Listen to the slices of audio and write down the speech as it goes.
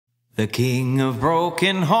The king of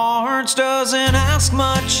broken hearts doesn't ask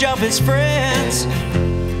much of his friends,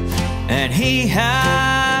 and he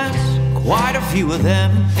has quite a few of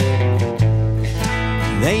them.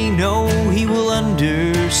 They know he will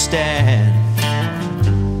understand.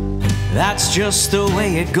 That's just the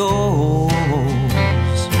way it goes.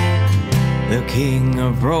 The king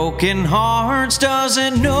of broken hearts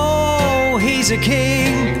doesn't know he's a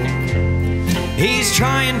king. He's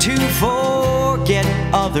trying to forget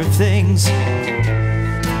other things,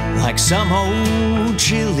 like some old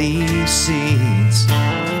chili seeds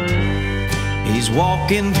he's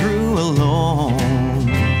walking through alone.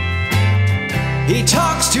 He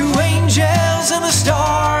talks to angels and the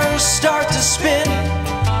stars start to spin.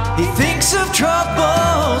 He thinks of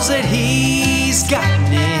troubles that he's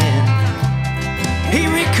gotten in. He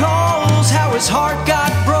recalls how his heart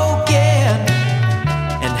got broken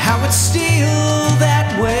and how it's still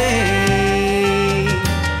that way.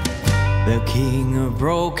 The king of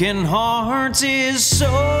broken hearts is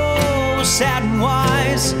so sad and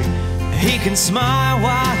wise. He can smile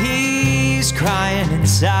while he's crying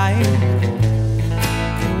inside.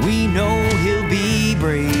 And we know he'll be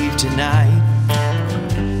brave tonight,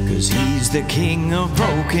 'cause he's the king of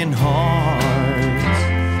broken hearts.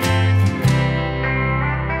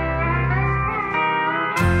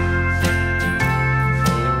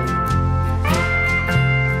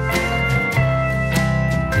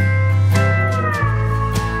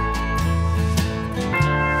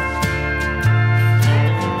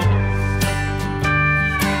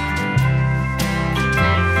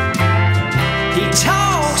 He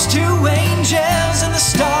talks to angels and the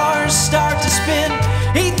stars start to spin.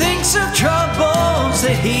 He thinks of troubles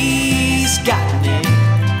that he's gotten in.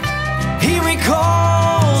 He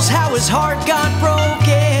recalls how his heart got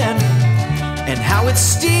broken and how it's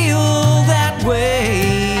still that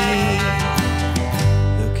way.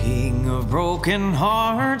 The king of broken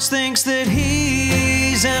hearts thinks that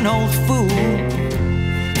he's an old fool.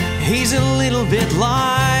 He's a little bit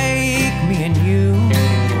like me and you.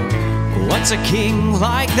 What's a king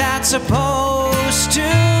like that supposed to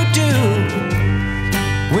do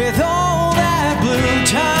with all that blue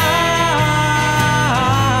time?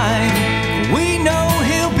 We know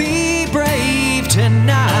he'll be brave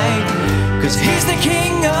tonight, 'cause he's the king